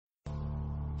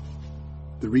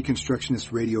the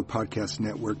Reconstructionist Radio Podcast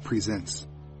Network presents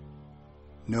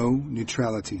No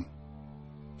Neutrality,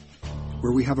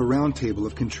 where we have a roundtable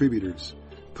of contributors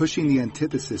pushing the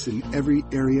antithesis in every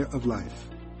area of life.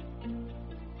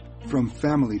 From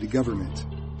family to government,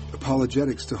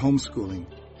 apologetics to homeschooling,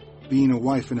 being a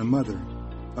wife and a mother,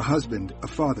 a husband, a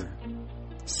father,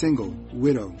 single,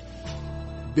 widow,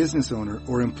 business owner,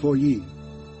 or employee.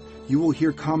 You will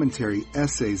hear commentary,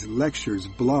 essays, lectures,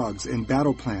 blogs, and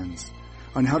battle plans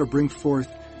on how to bring forth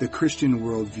the Christian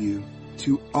worldview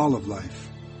to all of life.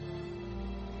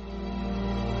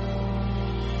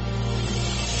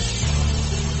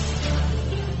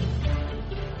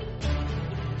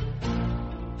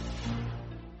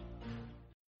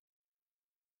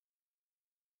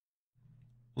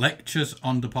 Lectures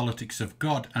on the Politics of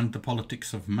God and the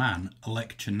Politics of Man,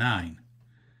 Lecture 9.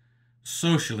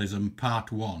 Socialism,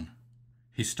 Part 1.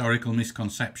 Historical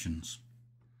Misconceptions.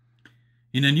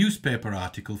 In a newspaper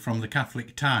article from the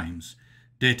Catholic Times,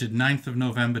 dated 9th of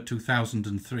November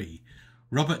 2003,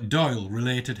 Robert Doyle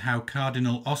related how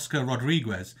Cardinal Oscar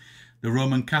Rodriguez, the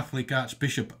Roman Catholic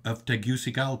Archbishop of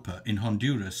Tegucigalpa in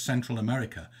Honduras, Central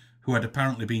America, who had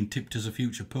apparently been tipped as a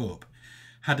future pope,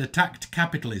 had attacked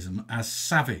capitalism as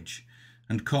savage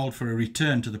and called for a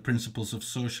return to the principles of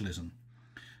socialism.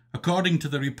 According to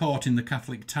the report in the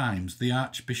Catholic Times, the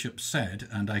Archbishop said,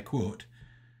 and I quote,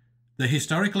 "The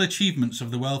historical achievements of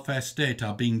the welfare state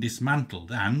are being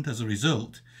dismantled and, as a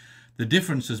result, the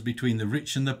differences between the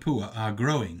rich and the poor are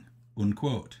growing."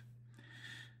 Unquote.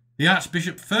 The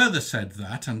Archbishop further said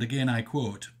that, and again I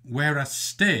quote, "Whereas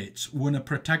states won a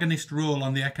protagonist role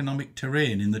on the economic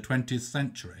terrain in the 20th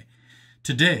century,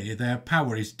 today their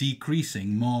power is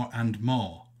decreasing more and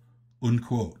more."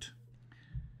 Unquote.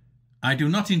 I do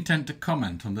not intend to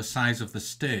comment on the size of the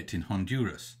state in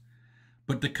Honduras,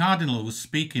 but the Cardinal was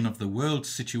speaking of the world's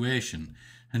situation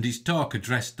and his talk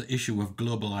addressed the issue of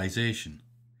globalization.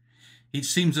 It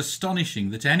seems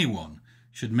astonishing that anyone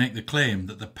should make the claim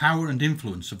that the power and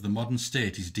influence of the modern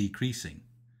state is decreasing.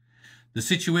 The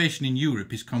situation in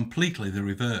Europe is completely the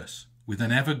reverse, with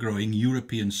an ever-growing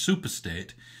European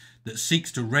superstate that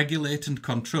seeks to regulate and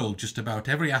control just about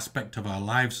every aspect of our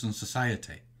lives and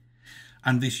society.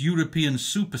 And this European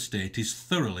superstate is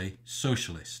thoroughly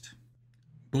socialist.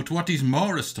 But what is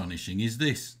more astonishing is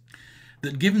this,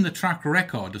 that given the track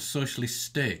record of socialist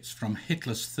states from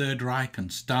Hitler's Third Reich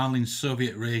and Stalin's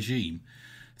Soviet regime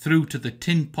through to the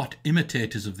tin pot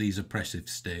imitators of these oppressive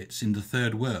states in the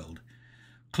Third World,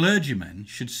 clergymen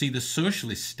should see the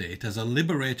socialist state as a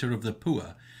liberator of the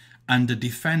poor and a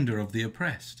defender of the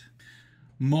oppressed.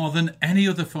 More than any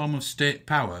other form of state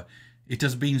power, it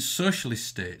has been socialist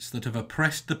states that have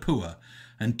oppressed the poor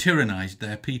and tyrannized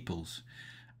their peoples.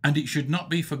 And it should not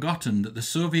be forgotten that the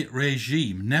Soviet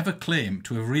regime never claimed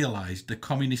to have realized the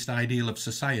communist ideal of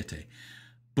society,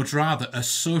 but rather a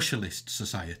socialist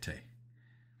society.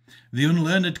 The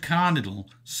unlearned Cardinal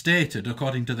stated,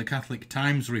 according to the Catholic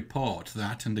Times report,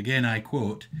 that, and again I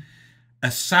quote,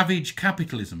 "A savage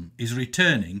capitalism is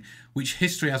returning which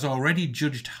history has already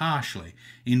judged harshly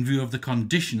in view of the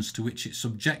conditions to which it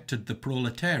subjected the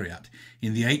proletariat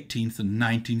in the 18th and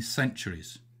 19th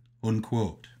centuries."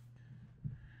 Unquote.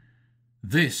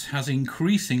 This has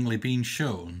increasingly been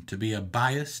shown to be a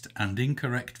biased and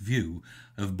incorrect view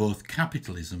of both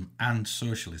capitalism and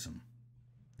socialism.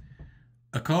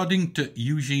 According to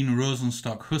Eugene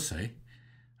Rosenstock-Hussey,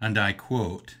 and I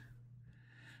quote,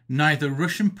 "Neither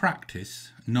Russian practice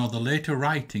nor the later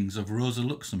writings of Rosa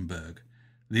Luxemburg,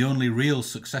 the only real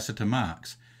successor to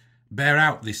Marx, bear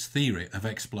out this theory of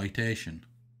exploitation.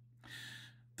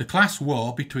 The class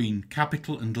war between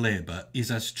capital and labour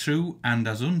is as true and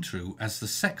as untrue as the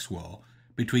sex war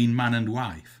between man and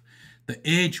wife, the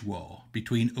age war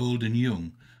between old and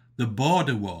young, the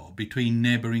border war between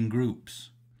neighbouring groups.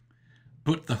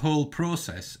 But the whole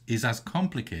process is as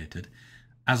complicated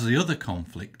as the other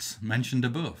conflicts mentioned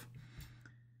above.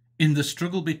 In the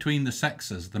struggle between the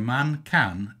sexes, the man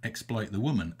can exploit the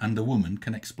woman and the woman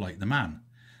can exploit the man.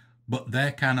 But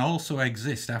there can also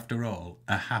exist, after all,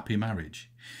 a happy marriage.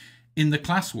 In the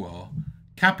class war,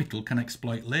 capital can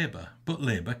exploit labour, but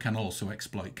labour can also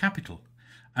exploit capital.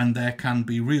 And there can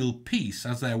be real peace,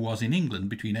 as there was in England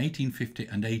between 1850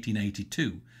 and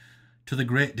 1882, to the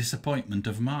great disappointment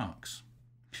of Marx.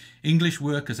 English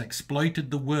workers exploited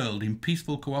the world in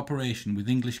peaceful cooperation with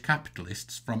English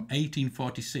capitalists from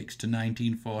 1846 to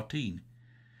 1914.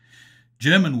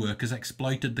 German workers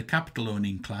exploited the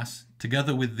capital-owning class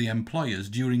together with the employers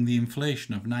during the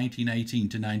inflation of 1918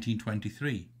 to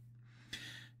 1923.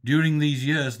 During these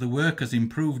years, the workers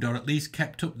improved or at least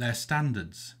kept up their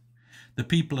standards. The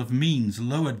people of means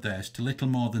lowered theirs to little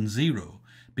more than zero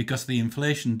because the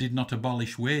inflation did not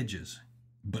abolish wages,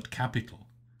 but capital."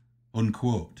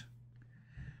 Unquote.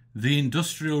 The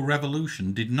Industrial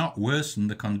Revolution did not worsen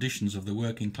the conditions of the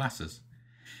working classes.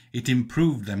 It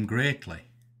improved them greatly.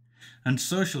 And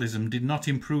socialism did not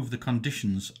improve the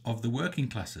conditions of the working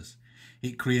classes.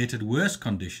 It created worse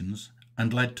conditions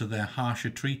and led to their harsher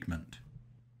treatment.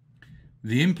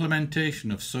 The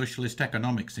implementation of socialist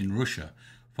economics in Russia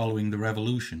following the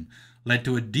revolution led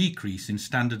to a decrease in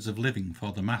standards of living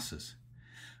for the masses.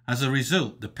 As a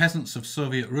result, the peasants of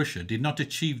Soviet Russia did not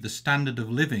achieve the standard of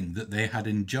living that they had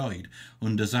enjoyed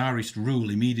under Tsarist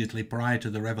rule immediately prior to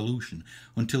the revolution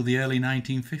until the early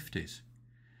 1950s.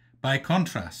 By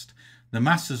contrast, the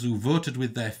masses who voted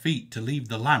with their feet to leave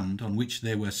the land on which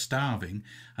they were starving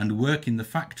and work in the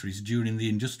factories during the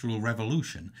Industrial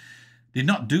Revolution did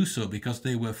not do so because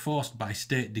they were forced by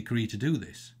state decree to do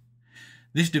this.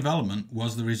 This development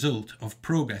was the result of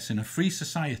progress in a free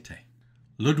society.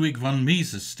 Ludwig von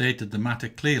Mises stated the matter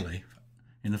clearly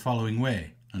in the following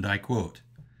way, and I quote,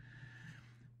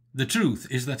 "The truth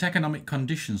is that economic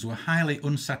conditions were highly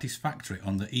unsatisfactory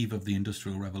on the eve of the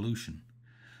Industrial Revolution.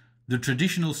 The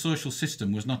traditional social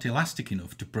system was not elastic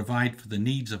enough to provide for the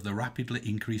needs of the rapidly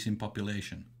increasing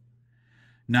population.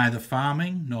 Neither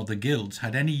farming nor the guilds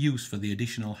had any use for the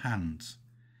additional hands.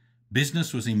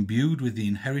 Business was imbued with the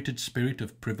inherited spirit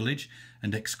of privilege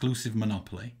and exclusive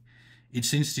monopoly.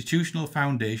 Its institutional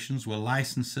foundations were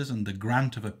licenses and the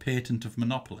grant of a patent of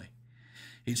monopoly.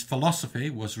 Its philosophy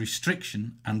was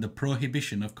restriction and the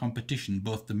prohibition of competition,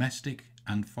 both domestic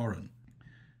and foreign.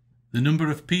 The number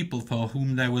of people for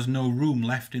whom there was no room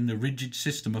left in the rigid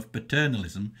system of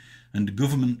paternalism and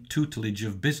government tutelage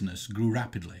of business grew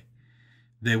rapidly.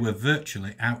 They were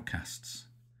virtually outcasts.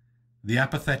 The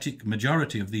apathetic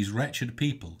majority of these wretched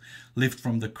people lived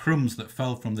from the crumbs that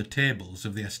fell from the tables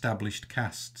of the established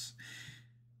castes.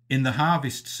 In the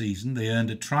harvest season they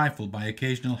earned a trifle by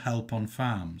occasional help on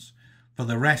farms. For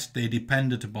the rest they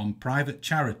depended upon private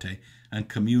charity and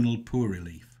communal poor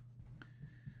relief.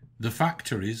 The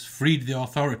factories freed the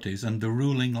authorities and the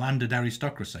ruling landed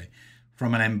aristocracy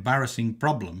from an embarrassing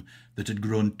problem that had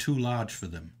grown too large for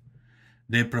them.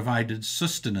 They provided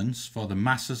sustenance for the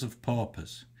masses of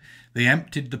paupers. They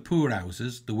emptied the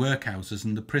poorhouses, the workhouses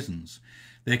and the prisons.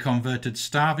 They converted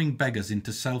starving beggars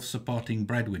into self-supporting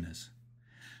breadwinners.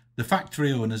 The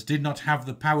factory owners did not have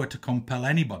the power to compel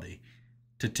anybody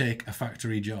to take a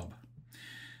factory job.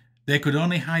 They could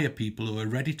only hire people who were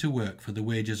ready to work for the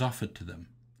wages offered to them.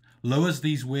 Low as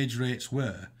these wage rates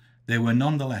were, they were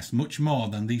nonetheless much more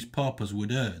than these paupers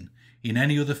would earn in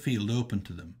any other field open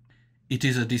to them. It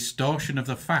is a distortion of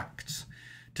the facts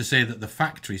to say that the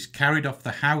factories carried off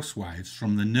the housewives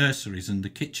from the nurseries and the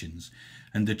kitchens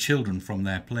and the children from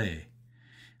their play.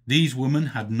 These women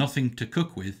had nothing to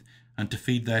cook with and to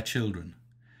feed their children.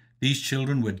 These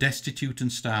children were destitute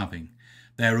and starving.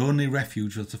 Their only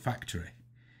refuge was the factory.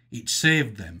 It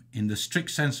saved them, in the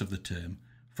strict sense of the term,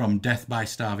 from death by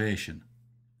starvation.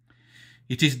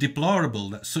 It is deplorable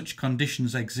that such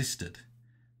conditions existed,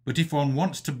 but if one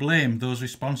wants to blame those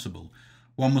responsible,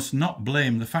 one must not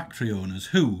blame the factory owners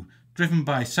who, driven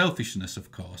by selfishness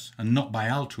of course, and not by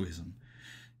altruism,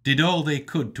 did all they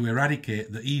could to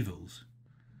eradicate the evils.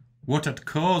 What had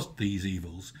caused these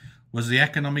evils was the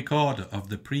economic order of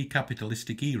the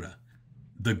pre-capitalistic era,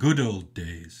 the good old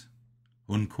days."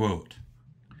 Unquote.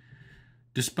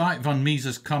 Despite von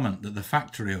Mises' comment that the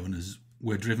factory owners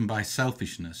were driven by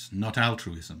selfishness, not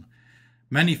altruism,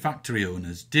 many factory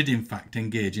owners did in fact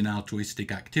engage in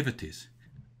altruistic activities,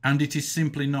 and it is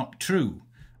simply not true,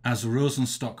 as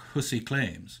Rosenstock-Hussey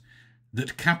claims,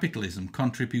 that capitalism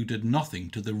contributed nothing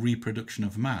to the reproduction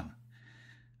of man,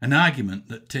 an argument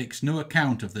that takes no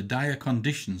account of the dire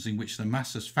conditions in which the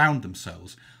masses found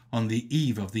themselves on the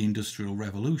eve of the Industrial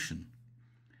Revolution.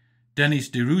 Denis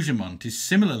de Rougemont is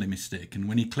similarly mistaken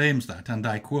when he claims that, and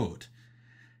I quote,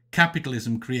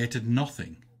 "Capitalism created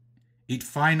nothing. It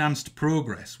financed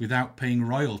progress without paying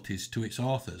royalties to its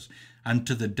authors and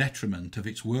to the detriment of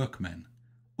its workmen."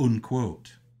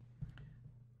 Unquote.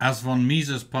 As von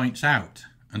Mises points out,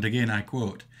 and again I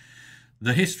quote,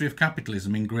 "The history of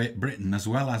capitalism in Great Britain, as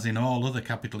well as in all other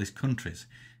capitalist countries,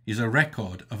 is a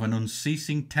record of an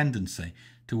unceasing tendency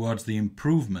towards the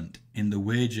improvement in the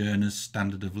wage earner's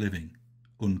standard of living."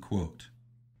 Unquote.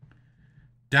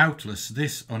 Doubtless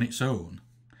this on its own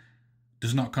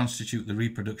does not constitute the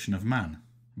reproduction of man,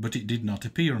 but it did not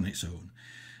appear on its own,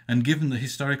 and given the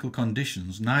historical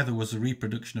conditions, neither was the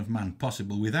reproduction of man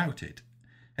possible without it,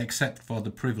 except for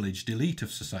the privileged elite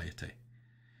of society.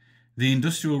 The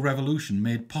Industrial Revolution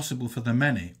made possible for the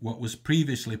many what was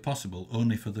previously possible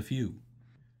only for the few.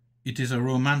 It is a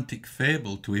romantic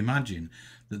fable to imagine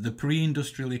that the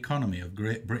pre-industrial economy of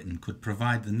Great Britain could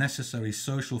provide the necessary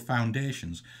social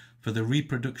foundations for the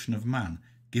reproduction of man,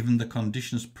 given the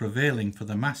conditions prevailing for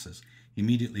the masses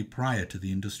immediately prior to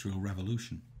the Industrial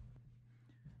Revolution.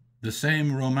 The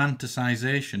same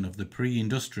romanticisation of the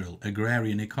pre-industrial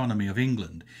agrarian economy of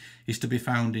England is to be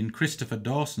found in Christopher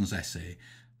Dawson's essay,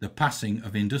 The Passing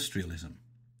of Industrialism.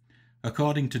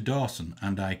 According to Dawson,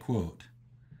 and I quote,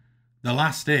 "The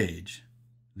last age,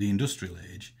 the industrial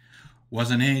age, was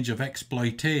an age of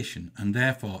exploitation, and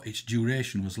therefore its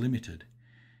duration was limited.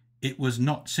 It was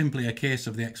not simply a case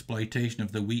of the exploitation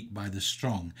of the weak by the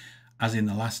strong, as in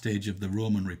the last stage of the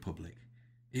Roman Republic.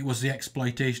 It was the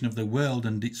exploitation of the world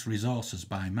and its resources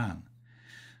by man.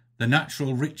 The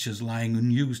natural riches lying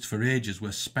unused for ages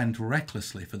were spent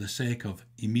recklessly for the sake of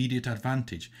immediate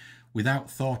advantage,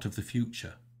 without thought of the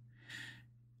future.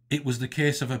 It was the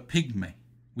case of a pygmy,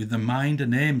 with the mind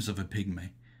and aims of a pygmy,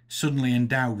 suddenly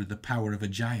endowed with the power of a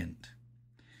giant.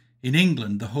 In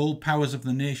England, the whole powers of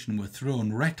the nation were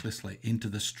thrown recklessly into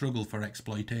the struggle for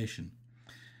exploitation.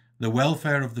 The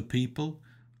welfare of the people,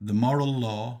 the moral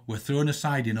law, were thrown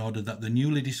aside in order that the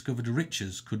newly discovered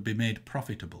riches could be made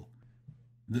profitable,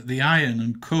 that the iron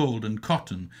and coal and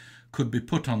cotton could be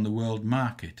put on the world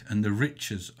market, and the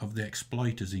riches of the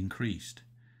exploiters increased.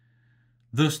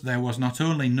 Thus there was not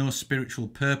only no spiritual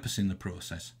purpose in the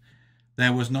process,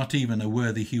 there was not even a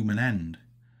worthy human end.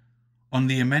 On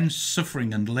the immense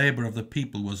suffering and labour of the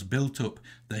people was built up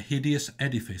the hideous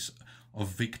edifice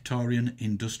of Victorian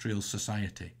industrial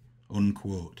society."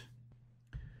 Unquote.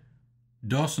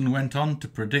 Dawson went on to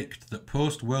predict that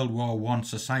post-World War I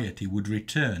society would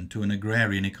return to an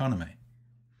agrarian economy.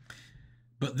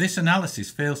 But this analysis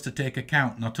fails to take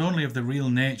account not only of the real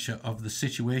nature of the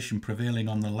situation prevailing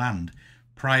on the land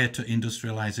prior to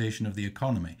industrialisation of the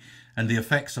economy and the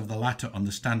effects of the latter on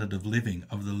the standard of living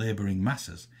of the labouring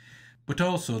masses, but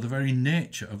also the very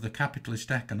nature of the capitalist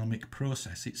economic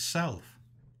process itself.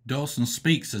 Dawson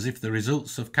speaks as if the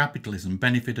results of capitalism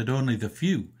benefited only the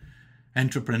few,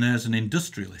 entrepreneurs and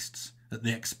industrialists, at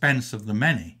the expense of the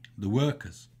many, the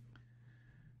workers.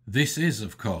 This is,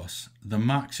 of course, the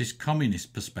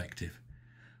Marxist-communist perspective,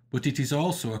 but it is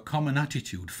also a common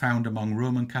attitude found among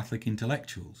Roman Catholic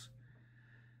intellectuals.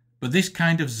 But this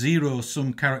kind of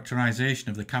zero-sum characterization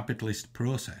of the capitalist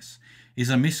process is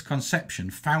a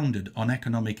misconception founded on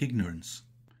economic ignorance.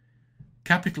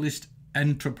 Capitalist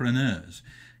entrepreneurs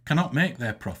cannot make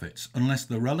their profits unless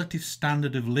the relative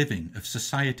standard of living of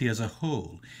society as a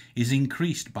whole is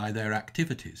increased by their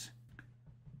activities.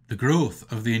 The growth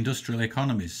of the industrial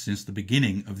economies since the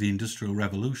beginning of the Industrial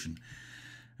Revolution,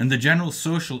 and the general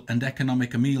social and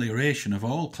economic amelioration of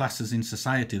all classes in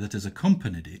society that has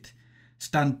accompanied it,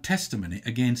 stand testimony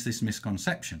against this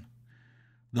misconception.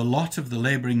 The lot of the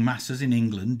labouring masses in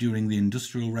England during the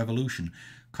Industrial Revolution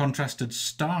contrasted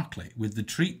starkly with the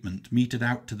treatment meted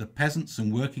out to the peasants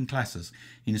and working classes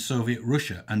in Soviet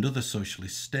Russia and other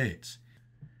socialist states.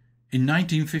 In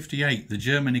 1958, the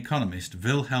German economist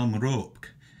Wilhelm Röpke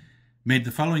made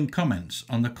the following comments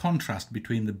on the contrast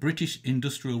between the British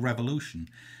Industrial Revolution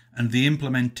and the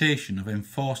implementation of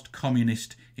enforced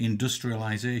communist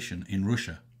industrialisation in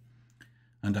Russia.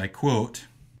 And I quote,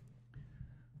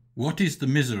 "What is the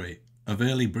misery of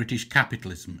early British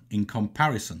capitalism in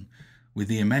comparison with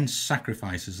the immense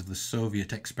sacrifices of the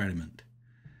Soviet experiment?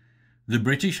 The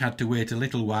British had to wait a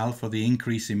little while for the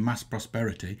increase in mass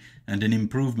prosperity and an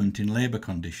improvement in labour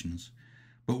conditions.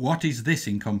 But what is this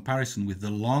in comparison with the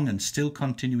long and still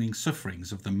continuing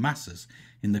sufferings of the masses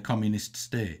in the communist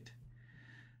state?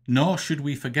 Nor should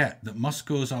we forget that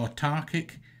Moscow's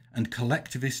autarkic and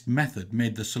collectivist method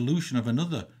made the solution of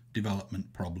another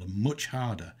development problem much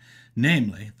harder,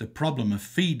 namely the problem of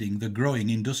feeding the growing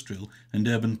industrial and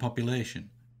urban population.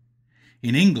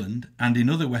 In England and in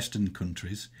other Western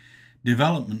countries,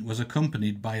 development was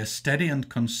accompanied by a steady and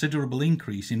considerable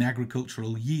increase in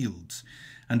agricultural yields,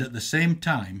 and at the same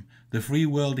time the free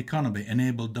world economy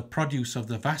enabled the produce of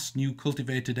the vast new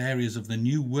cultivated areas of the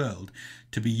New World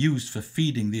to be used for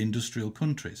feeding the industrial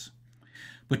countries.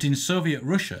 But in Soviet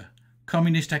Russia,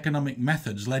 communist economic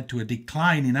methods led to a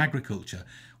decline in agriculture,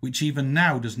 which even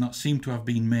now does not seem to have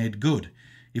been made good,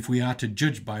 if we are to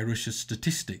judge by Russia's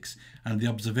statistics and the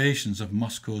observations of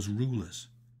Moscow's rulers."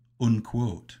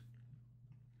 Unquote.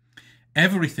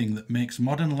 Everything that makes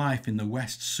modern life in the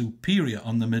West superior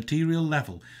on the material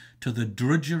level to the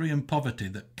drudgery and poverty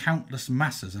that countless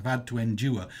masses have had to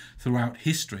endure throughout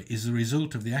history is the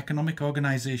result of the economic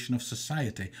organisation of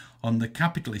society on the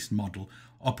capitalist model,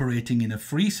 operating in a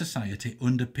free society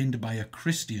underpinned by a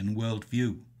Christian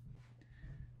worldview.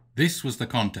 This was the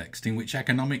context in which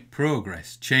economic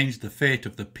progress changed the fate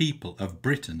of the people of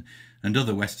Britain and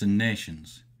other Western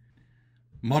nations.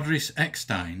 Maurice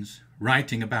Ecksteins,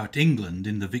 writing about England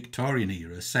in the Victorian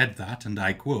era, said that, and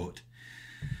I quote,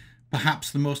 "Perhaps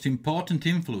the most important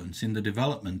influence in the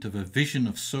development of a vision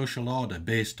of social order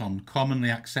based on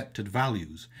commonly accepted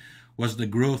values was the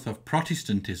growth of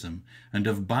Protestantism and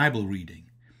of Bible reading,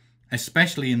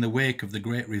 especially in the wake of the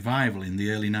Great Revival in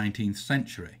the early 19th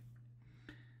century.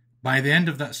 By the end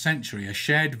of that century, a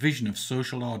shared vision of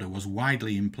social order was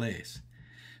widely in place.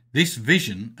 This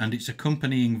vision and its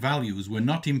accompanying values were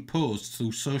not imposed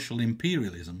through social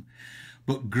imperialism,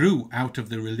 but grew out of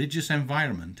the religious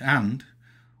environment and,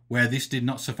 where this did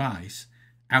not suffice,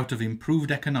 out of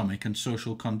improved economic and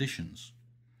social conditions.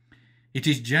 It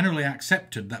is generally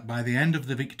accepted that by the end of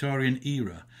the Victorian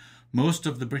era, most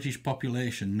of the British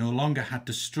population no longer had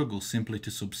to struggle simply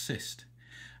to subsist.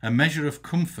 A measure of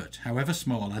comfort, however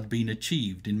small, had been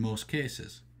achieved in most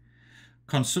cases.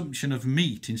 Consumption of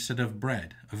meat instead of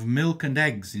bread, of milk and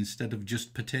eggs instead of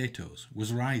just potatoes,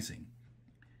 was rising.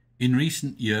 In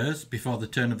recent years, before the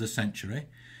turn of the century,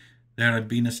 there had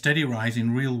been a steady rise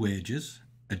in real wages,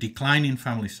 a decline in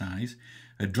family size,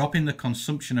 a drop in the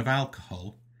consumption of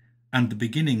alcohol, and the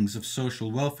beginnings of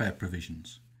social welfare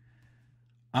provisions.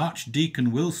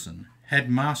 Archdeacon Wilson,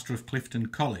 headmaster of Clifton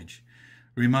College,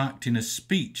 remarked in a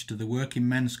speech to the Working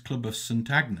Men's Club of St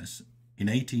Agnes in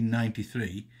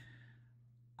 1893,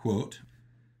 quote,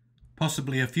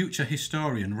 "Possibly a future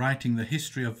historian writing the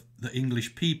history of the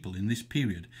English people in this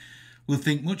period will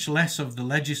think much less of the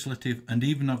legislative and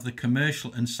even of the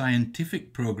commercial and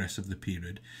scientific progress of the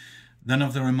period than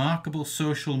of the remarkable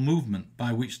social movement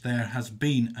by which there has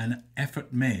been an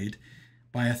effort made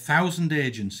by 1,000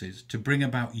 agencies to bring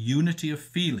about unity of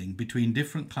feeling between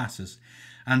different classes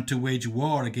and to wage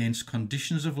war against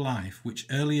conditions of life which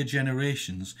earlier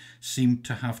generations seemed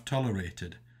to have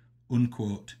tolerated."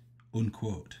 Unquote,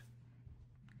 unquote.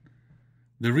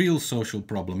 The real social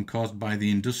problem caused by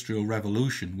the Industrial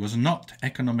Revolution was not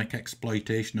economic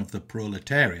exploitation of the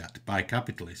proletariat by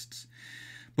capitalists,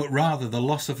 but rather the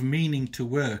loss of meaning to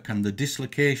work and the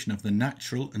dislocation of the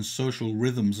natural and social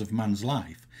rhythms of man's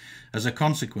life as a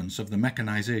consequence of the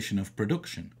mechanization of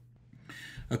production.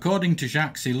 According to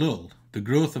Jacques Ellul, the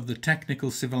growth of the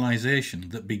technical civilization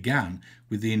that began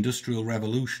with the Industrial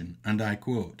Revolution, and I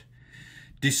quote,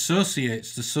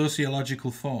 "dissociates the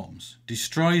sociological forms,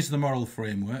 destroys the moral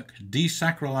framework,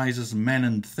 desacralizes men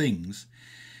and things,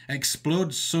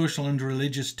 explodes social and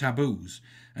religious taboos,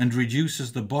 and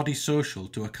reduces the body social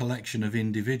to a collection of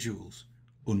individuals."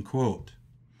 Unquote.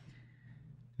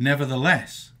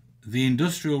 Nevertheless, the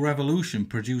Industrial Revolution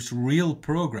produced real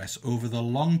progress over the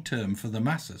long term for the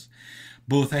masses,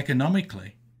 both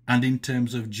economically and in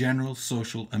terms of general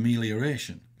social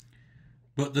amelioration.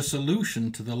 But the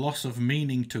solution to the loss of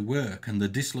meaning to work and the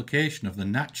dislocation of the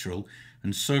natural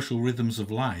and social rhythms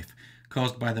of life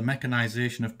caused by the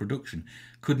mechanization of production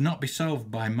could not be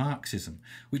solved by Marxism,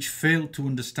 which failed to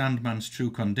understand man's true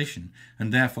condition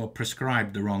and therefore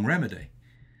prescribed the wrong remedy.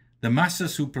 The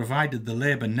masses who provided the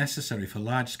labour necessary for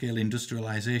large-scale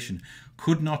industrialization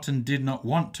could not and did not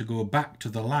want to go back to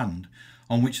the land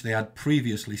on which they had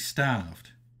previously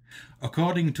starved.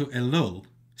 According to Ellul,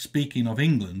 speaking of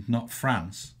England, not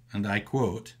France, and I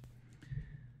quote,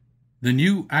 "The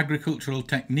new agricultural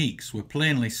techniques were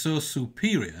plainly so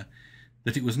superior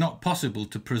that it was not possible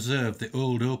to preserve the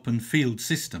old open field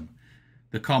system,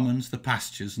 the commons, the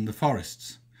pastures and the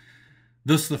forests.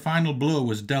 Thus the final blow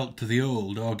was dealt to the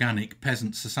old organic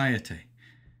peasant society.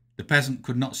 The peasant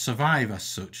could not survive as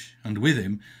such, and with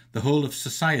him the whole of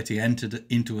society entered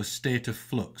into a state of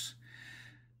flux.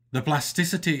 The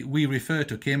plasticity we refer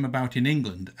to came about in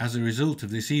England as a result of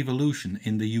this evolution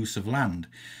in the use of land,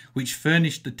 which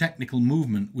furnished the technical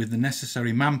movement with the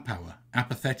necessary manpower,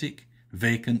 apathetic,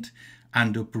 vacant,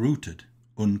 and uprooted."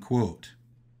 Unquote.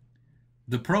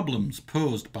 The problems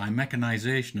posed by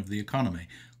mechanization of the economy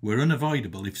were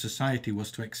unavoidable if society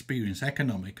was to experience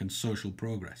economic and social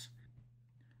progress.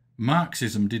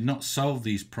 Marxism did not solve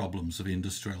these problems of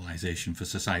industrialization for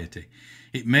society.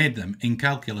 It made them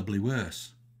incalculably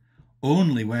worse.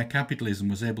 Only where capitalism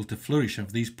was able to flourish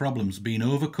have these problems been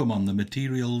overcome on the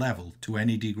material level to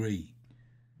any degree.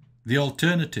 The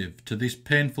alternative to this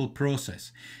painful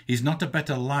process is not a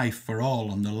better life for all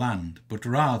on the land, but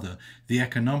rather the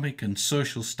economic and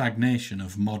social stagnation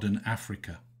of modern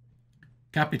Africa.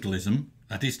 Capitalism,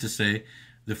 that is to say,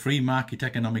 the free market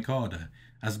economic order,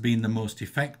 has been the most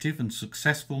effective and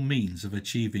successful means of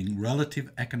achieving relative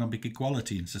economic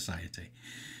equality in society,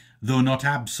 though not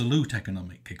absolute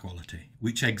economic equality,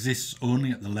 which exists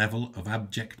only at the level of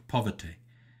abject poverty.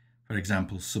 for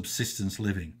example, subsistence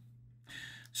living.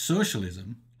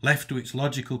 Socialism, left to its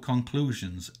logical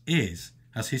conclusions, is,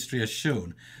 as history has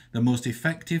shown, the most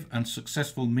effective and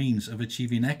successful means of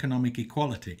achieving economic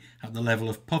equality at the level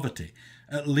of poverty,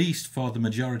 at least for the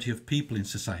majority of people in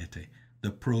society,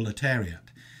 the proletariat.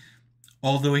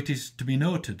 Although it is to be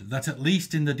noted that at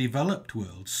least in the developed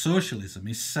world, socialism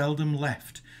is seldom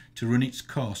left to run its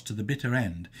course to the bitter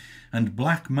end, and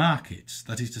black markets,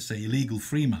 that is to say illegal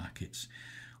free markets,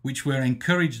 which were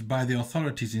encouraged by the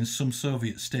authorities in some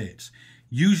Soviet states,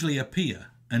 usually appear,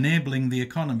 enabling the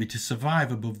economy to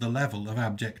survive above the level of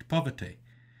abject poverty.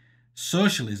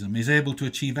 Socialism is able to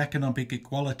achieve economic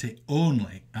equality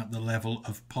only at the level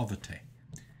of poverty.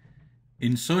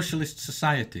 In socialist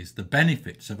societies, the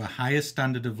benefits of a higher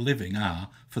standard of living are,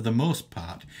 for the most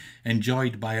part,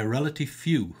 enjoyed by a relative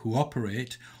few who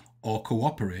operate or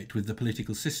cooperate with the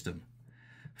political system.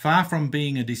 Far from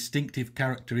being a distinctive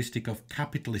characteristic of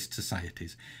capitalist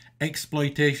societies,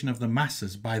 exploitation of the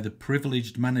masses by the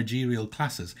privileged managerial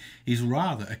classes is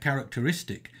rather a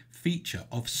characteristic feature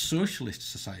of socialist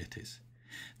societies.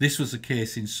 This was the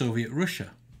case in Soviet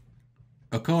Russia.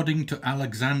 According to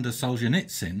Alexander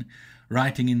Solzhenitsyn,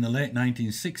 writing in the late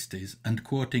 1960s and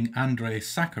quoting Andrei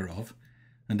Sakharov,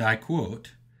 and I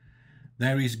quote,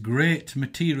 "There is great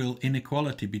material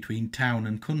inequality between town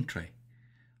and country.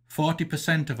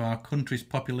 40% of our country's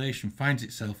population finds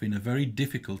itself in a very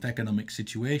difficult economic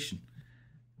situation.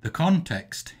 The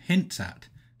context hints at,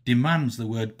 demands the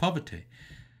word poverty,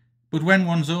 but when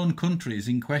one's own country is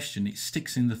in question, it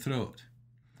sticks in the throat.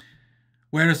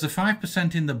 Whereas the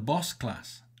 5% in the boss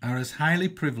class are as highly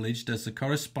privileged as the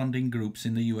corresponding groups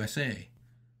in the USA.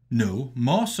 No,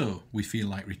 more so, we feel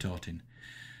like retorting.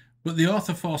 But the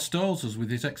author forestalls us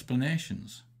with his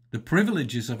explanations. The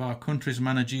privileges of our country's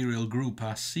managerial group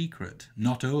are secret,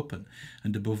 not open,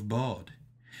 and above board.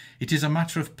 It is a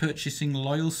matter of purchasing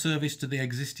loyal service to the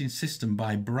existing system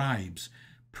by bribes,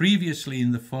 previously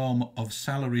in the form of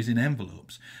salaries in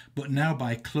envelopes, but now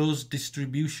by closed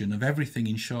distribution of everything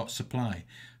in short supply,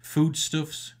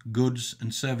 foodstuffs, goods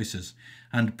and services,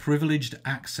 and privileged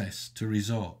access to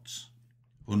resorts."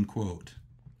 Unquote.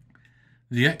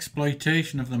 The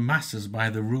exploitation of the masses by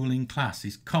the ruling class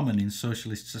is common in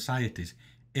socialist societies,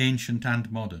 ancient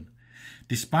and modern.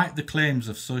 Despite the claims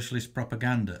of socialist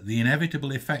propaganda, the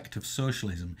inevitable effect of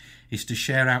socialism is to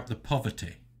share out the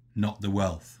poverty, not the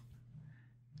wealth.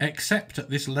 Except at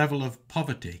this level of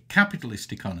poverty,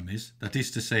 capitalist economies, that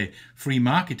is to say, free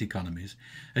market economies,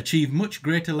 achieve much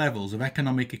greater levels of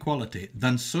economic equality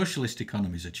than socialist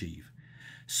economies achieve.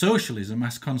 Socialism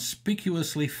has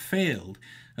conspicuously failed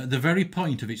at the very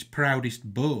point of its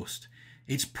proudest boast,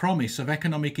 its promise of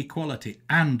economic equality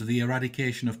and the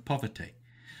eradication of poverty.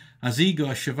 As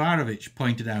Igor Shavarovich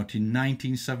pointed out in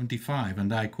 1975,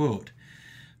 and I quote,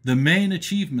 "The main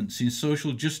achievements in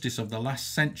social justice of the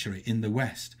last century in the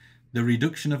West, the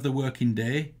reduction of the working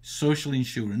day, social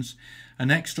insurance,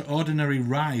 an extraordinary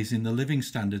rise in the living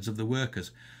standards of the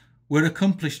workers, were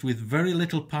accomplished with very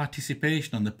little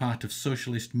participation on the part of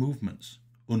socialist movements."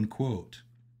 Unquote.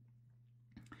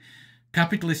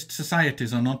 Capitalist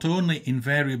societies are not only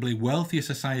invariably wealthier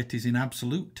societies in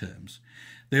absolute terms,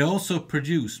 they also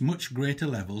produce much greater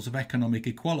levels of economic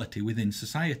equality within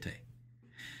society.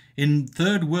 In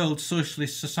third world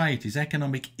socialist societies,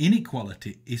 economic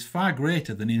inequality is far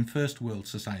greater than in first world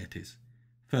societies.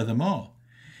 Furthermore,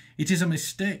 it is a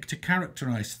mistake to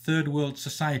characterize third world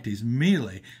societies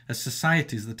merely as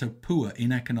societies that are poor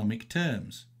in economic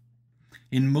terms.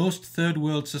 In most third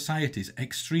world societies,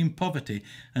 extreme poverty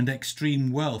and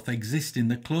extreme wealth exist in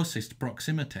the closest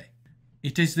proximity.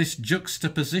 It is this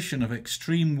juxtaposition of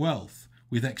extreme wealth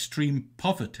with extreme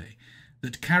poverty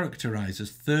that characterizes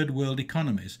third world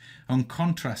economies and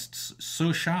contrasts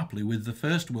so sharply with the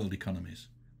first world economies.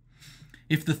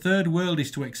 If the third world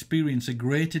is to experience a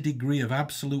greater degree of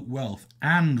absolute wealth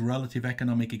and relative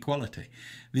economic equality,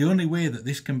 the only way that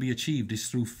this can be achieved is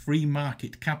through free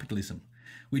market capitalism,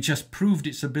 which has proved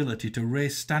its ability to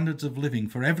raise standards of living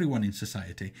for everyone in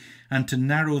society and to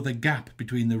narrow the gap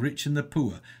between the rich and the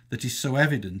poor that is so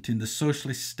evident in the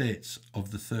socialist states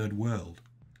of the third world.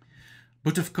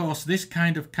 But of course, this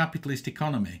kind of capitalist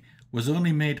economy was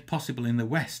only made possible in the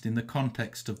West in the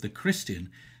context of the Christian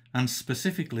and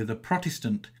specifically the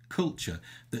Protestant culture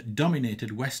that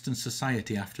dominated Western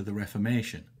society after the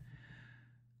Reformation.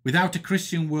 Without a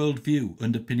Christian worldview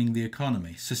underpinning the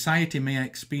economy, society may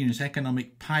experience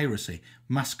economic piracy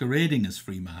masquerading as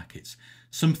free markets,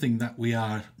 something that we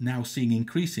are now seeing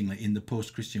increasingly in the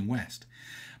post-Christian West,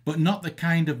 but not the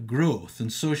kind of growth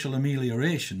and social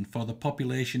amelioration for the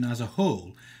population as a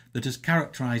whole that has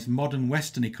characterized modern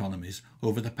Western economies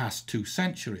over the past 2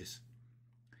 centuries.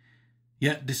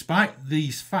 Yet, despite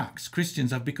these facts,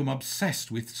 Christians have become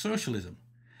obsessed with socialism.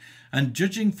 And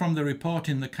judging from the report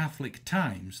in the Catholic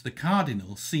Times, the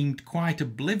Cardinal seemed quite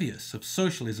oblivious of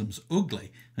socialism's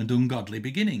ugly and ungodly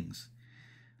beginnings.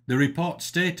 The report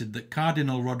stated that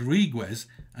Cardinal Rodriguez,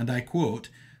 and I quote,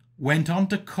 went on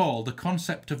to call the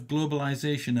concept of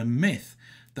globalization a myth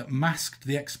that masked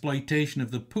the exploitation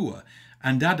of the poor,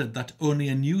 and added that only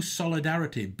a new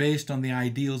solidarity based on the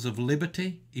ideals of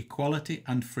liberty, equality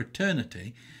and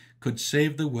fraternity could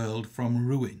save the world from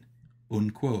ruin.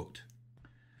 Unquote.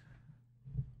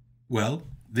 Well,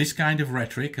 this kind of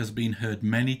rhetoric has been heard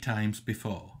many times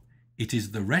before. It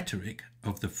is the rhetoric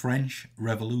of the French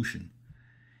Revolution.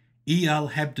 E. L.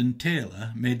 Hebden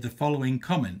Taylor made the following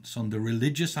comments on the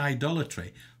religious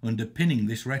idolatry underpinning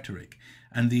this rhetoric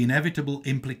and the inevitable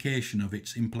implication of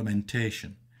its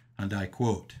implementation, and I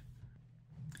quote,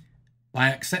 "By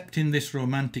accepting this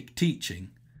romantic teaching,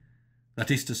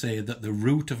 that is to say that the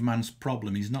root of man's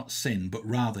problem is not sin but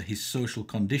rather his social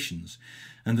conditions,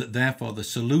 and that therefore the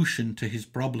solution to his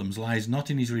problems lies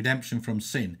not in his redemption from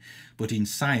sin but in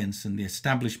science and the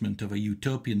establishment of a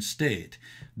utopian state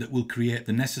that will create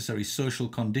the necessary social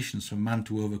conditions for man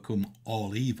to overcome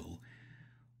all evil,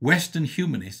 Western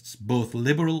humanists, both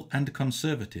liberal and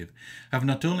conservative, have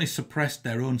not only suppressed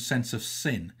their own sense of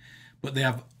sin, but they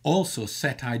have also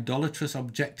set idolatrous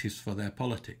objectives for their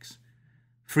politics.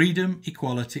 Freedom,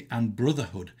 equality and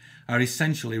brotherhood are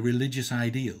essentially religious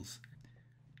ideals.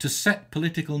 To set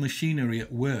political machinery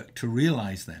at work to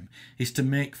realise them is to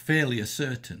make failure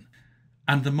certain,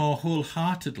 and the more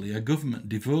wholeheartedly a government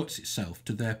devotes itself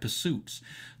to their pursuits,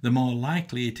 the more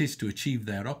likely it is to achieve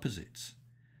their opposites.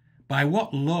 By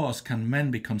what laws can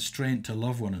men be constrained to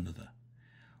love one another?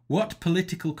 What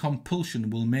political compulsion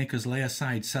will make us lay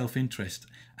aside self-interest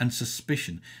and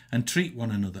suspicion and treat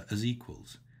one another as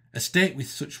equals? A state with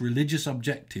such religious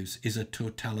objectives is a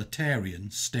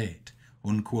totalitarian state."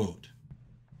 Unquote.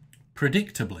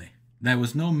 Predictably, there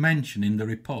was no mention in the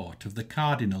report of the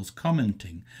cardinals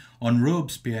commenting on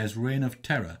Robespierre's reign of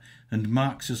terror and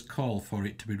Marx's call for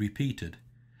it to be repeated,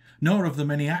 nor of the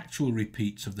many actual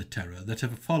repeats of the terror that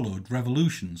have followed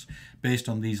revolutions based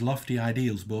on these lofty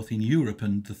ideals both in Europe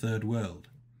and the Third World.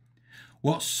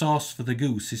 What's sauce for the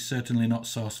goose is certainly not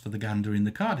sauce for the gander in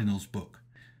the Cardinal's book.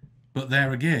 But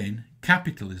there again,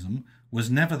 capitalism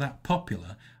was never that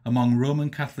popular among Roman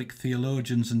Catholic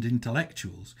theologians and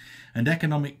intellectuals, and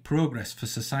economic progress for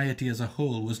society as a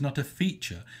whole was not a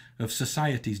feature of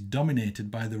societies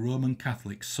dominated by the Roman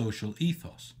Catholic social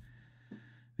ethos.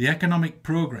 The economic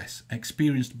progress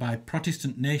experienced by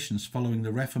Protestant nations following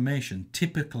the Reformation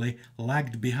typically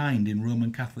lagged behind in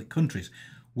Roman Catholic countries,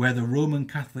 where the Roman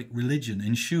Catholic religion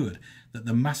ensured that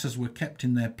the masses were kept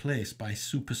in their place by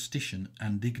superstition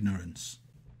and ignorance.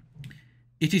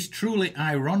 It is truly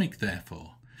ironic,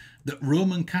 therefore, that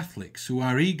Roman Catholics, who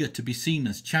are eager to be seen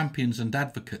as champions and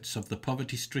advocates of the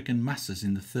poverty-stricken masses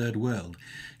in the Third World,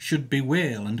 should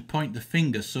bewail and point the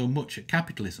finger so much at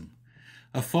capitalism,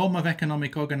 a form of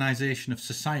economic organisation of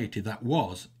society that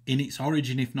was, in its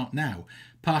origin if not now,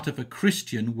 part of a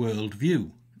Christian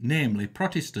world-view, namely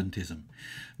Protestantism,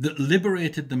 that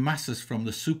liberated the masses from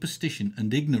the superstition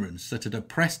and ignorance that had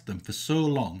oppressed them for so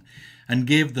long and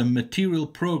gave them material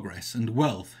progress and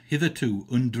wealth hitherto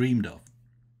undreamed of.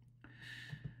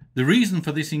 The reason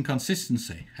for this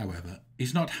inconsistency, however,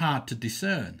 is not hard to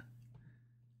discern.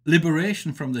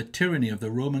 Liberation from the tyranny of the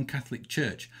Roman Catholic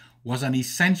Church was an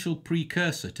essential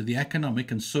precursor to the economic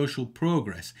and social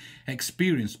progress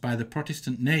experienced by the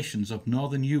Protestant nations of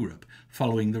Northern Europe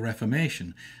following the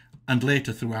Reformation, and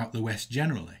later throughout the West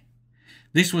generally.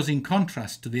 This was in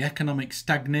contrast to the economic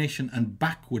stagnation and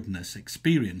backwardness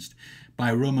experienced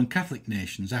by Roman Catholic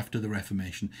nations after the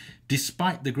Reformation,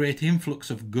 despite the great influx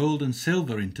of gold and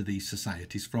silver into these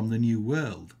societies from the New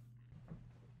World.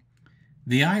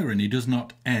 The irony does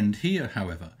not end here,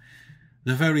 however.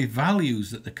 The very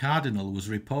values that the Cardinal was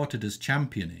reported as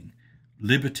championing,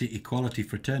 liberty, equality,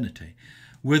 fraternity,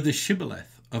 were the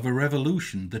shibboleth of a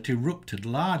revolution that erupted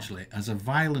largely as a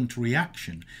violent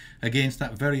reaction against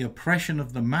that very oppression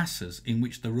of the masses in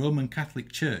which the Roman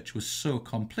Catholic Church was so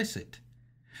complicit.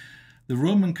 The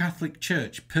Roman Catholic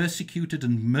Church persecuted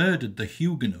and murdered the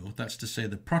Huguenot, that's to say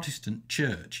the Protestant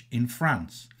Church, in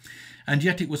France, and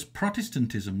yet it was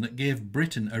Protestantism that gave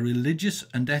Britain a religious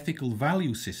and ethical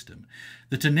value system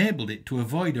that enabled it to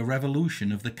avoid a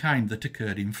revolution of the kind that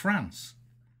occurred in France.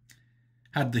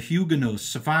 Had the Huguenots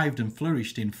survived and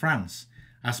flourished in France,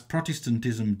 as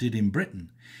Protestantism did in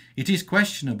Britain, it is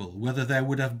questionable whether there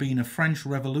would have been a French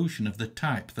Revolution of the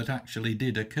type that actually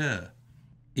did occur.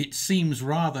 It seems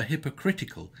rather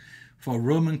hypocritical for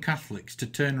Roman Catholics to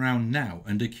turn around now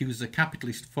and accuse the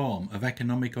capitalist form of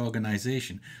economic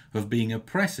organisation of being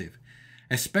oppressive,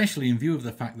 especially in view of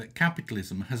the fact that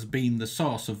capitalism has been the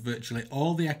source of virtually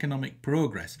all the economic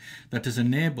progress that has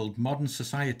enabled modern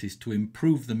societies to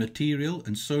improve the material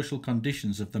and social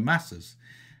conditions of the masses,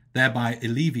 thereby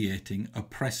alleviating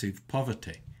oppressive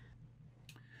poverty.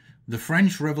 The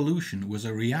French Revolution was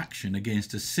a reaction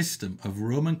against a system of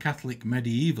Roman Catholic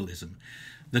medievalism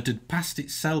that had passed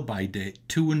its sell-by date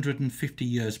 250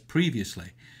 years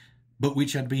previously, but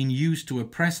which had been used to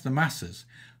oppress the masses,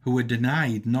 who were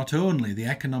denied not only the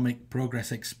economic progress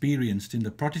experienced in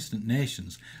the Protestant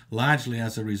nations, largely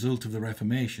as a result of the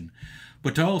Reformation,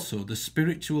 but also the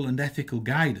spiritual and ethical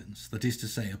guidance, that is to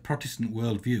say, a Protestant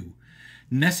worldview,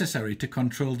 necessary to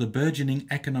control the burgeoning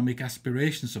economic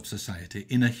aspirations of society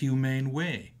in a humane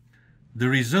way. The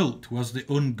result was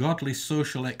the ungodly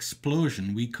social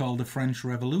explosion we call the French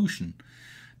Revolution,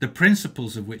 the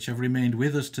principles of which have remained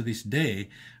with us to this day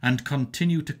and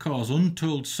continue to cause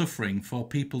untold suffering for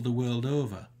people the world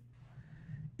over.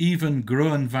 Even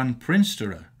Groen van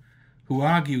Prinsterer, who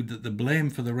argued that the blame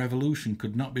for the revolution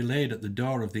could not be laid at the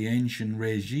door of the ancient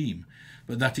regime,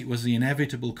 but that it was the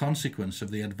inevitable consequence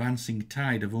of the advancing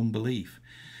tide of unbelief,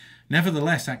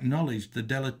 nevertheless acknowledged the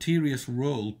deleterious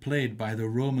role played by the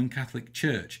Roman Catholic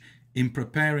Church in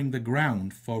preparing the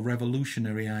ground for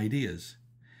revolutionary ideas.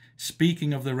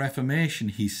 Speaking of the Reformation,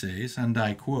 he says, and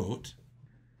I quote,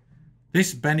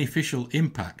 "This beneficial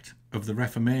impact of the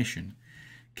Reformation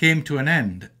came to an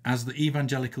end as the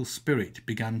evangelical spirit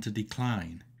began to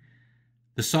decline.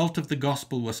 The salt of the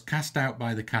gospel was cast out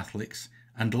by the Catholics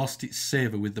and lost its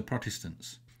savour with the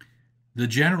Protestants. The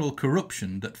general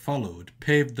corruption that followed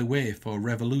paved the way for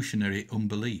revolutionary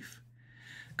unbelief.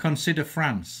 Consider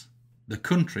France, the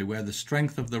country where the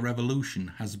strength of the revolution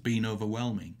has been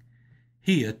overwhelming.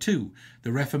 Here, too,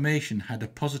 the Reformation had a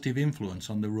positive influence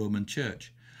on the Roman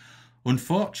Church.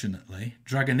 Unfortunately,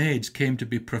 dragonnades came to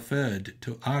be preferred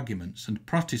to arguments, and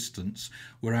Protestants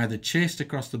were either chased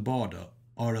across the border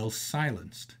or else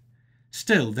silenced.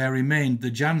 Still, there remained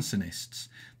the Jansenists,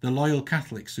 the loyal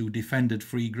Catholics who defended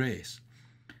free grace.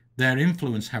 Their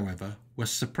influence, however,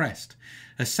 was suppressed,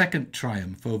 a second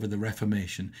triumph over the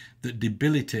Reformation that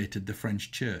debilitated the French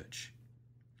Church.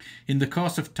 In the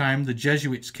course of time, the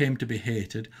Jesuits came to be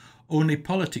hated. Only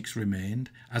politics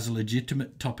remained as a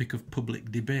legitimate topic of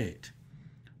public debate.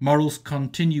 Morals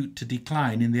continued to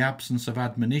decline in the absence of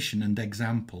admonition and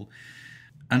example,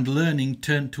 and learning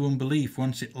turned to unbelief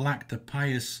once it lacked a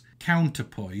pious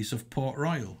counterpoise of Port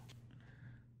Royal.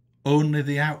 Only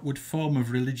the outward form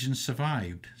of religion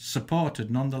survived,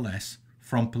 supported nonetheless,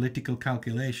 from political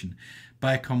calculation,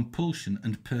 by compulsion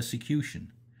and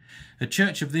persecution. A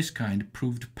church of this kind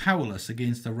proved powerless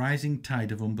against the rising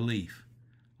tide of unbelief.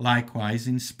 Likewise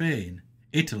in Spain,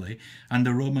 Italy, and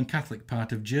the Roman Catholic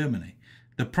part of Germany,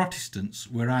 the Protestants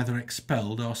were either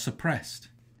expelled or suppressed.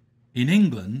 In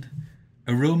England,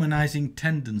 a Romanizing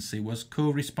tendency was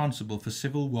co-responsible for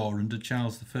civil war under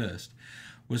Charles I,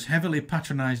 was heavily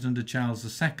patronized under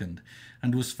Charles II,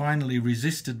 and was finally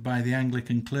resisted by the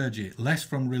Anglican clergy less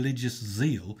from religious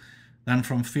zeal than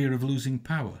from fear of losing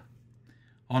power.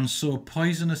 On so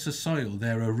poisonous a soil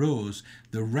there arose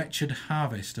the wretched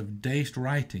harvest of deist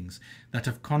writings that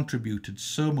have contributed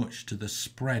so much to the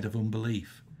spread of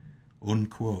unbelief."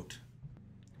 Unquote.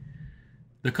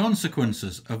 The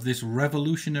consequences of this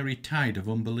revolutionary tide of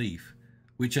unbelief,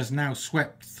 which has now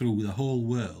swept through the whole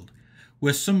world,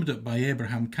 were summed up by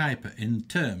Abraham Kuyper in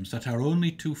terms that are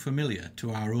only too familiar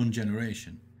to our own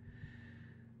generation.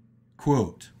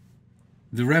 Quote,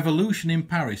 "The revolution in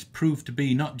Paris proved to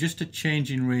be not just a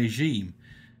change in regime,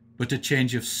 but a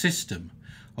change of system,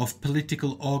 of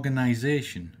political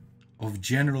organisation, of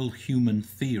general human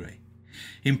theory.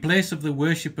 In place of the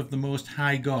worship of the Most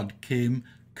High God came,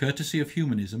 courtesy of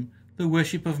humanism, the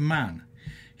worship of man.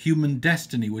 Human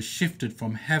destiny was shifted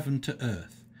from heaven to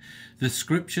earth. The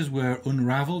scriptures were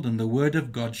unravelled and the word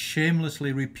of God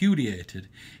shamelessly repudiated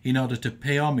in order to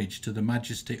pay homage to the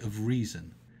majesty of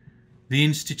reason. The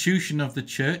institution of the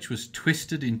church was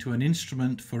twisted into an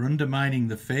instrument for undermining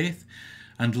the faith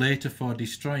and later for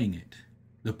destroying it.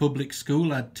 The public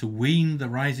school had to wean the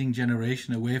rising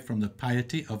generation away from the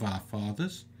piety of our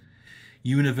fathers.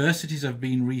 Universities have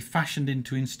been refashioned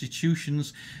into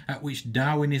institutions at which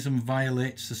Darwinism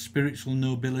violates the spiritual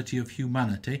nobility of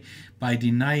humanity by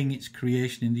denying its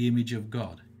creation in the image of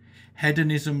God.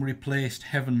 Hedonism replaced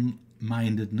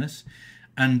heaven-mindedness,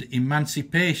 and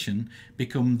emancipation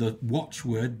become the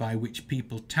watchword by which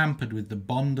people tampered with the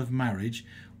bond of marriage,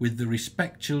 with the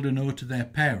respect children owe to their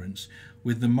parents,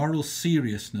 with the moral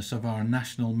seriousness of our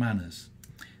national manners.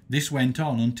 This went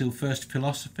on until first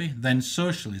philosophy, then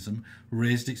socialism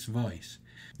raised its voice.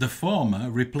 The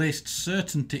former replaced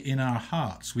certainty in our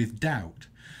hearts with doubt.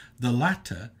 The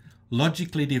latter,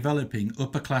 logically developing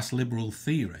upper-class liberal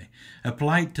theory,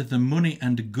 applied to the money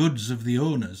and goods of the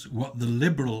owners what the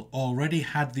liberal already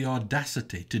had the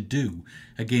audacity to do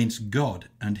against God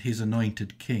and his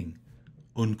anointed king."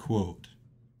 Unquote.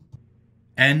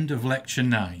 End of Lecture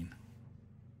 9.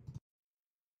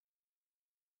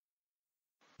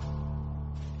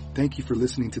 Thank you for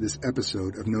listening to this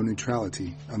episode of No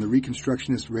Neutrality on the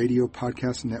Reconstructionist Radio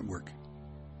Podcast Network.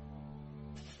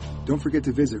 Don't forget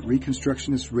to visit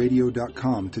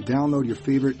reconstructionistradio.com to download your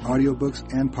favorite audiobooks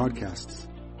and podcasts.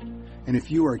 And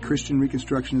if you are a Christian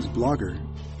Reconstructionist blogger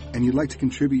and you'd like to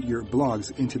contribute your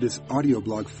blogs into this audio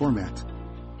blog format,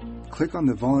 click on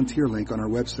the volunteer link on our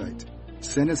website,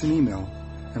 send us an email,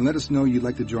 and let us know you'd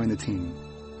like to join the team.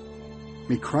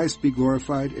 May Christ be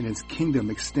glorified and his kingdom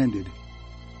extended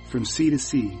from sea to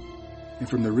sea and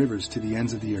from the rivers to the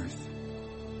ends of the earth.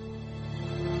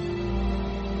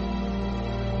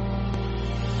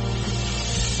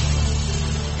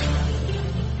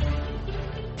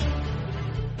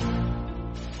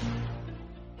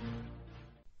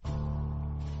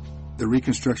 The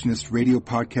Reconstructionist Radio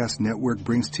Podcast Network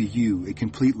brings to you a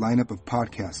complete lineup of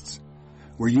podcasts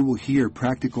where you will hear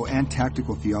practical and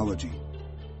tactical theology.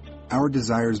 Our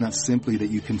desire is not simply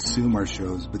that you consume our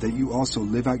shows, but that you also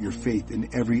live out your faith in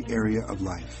every area of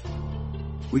life.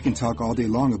 We can talk all day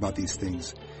long about these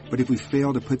things, but if we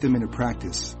fail to put them into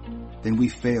practice, then we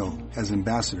fail as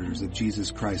ambassadors of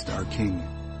Jesus Christ, our King.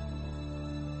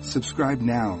 Subscribe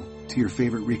now to your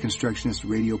favorite Reconstructionist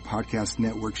Radio Podcast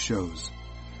Network shows,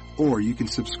 or you can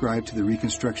subscribe to the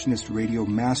Reconstructionist Radio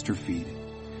Master Feed,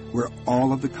 where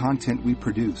all of the content we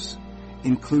produce,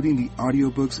 including the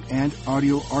audiobooks and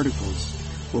audio articles,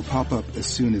 will pop up as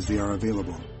soon as they are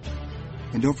available.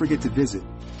 And don't forget to visit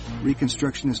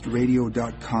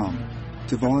reconstructionistradio.com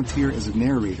to volunteer as a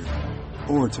narrator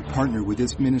or to partner with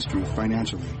this ministry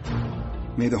financially.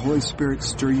 May the Holy Spirit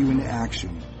stir you into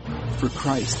action for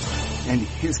Christ and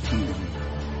his kingdom.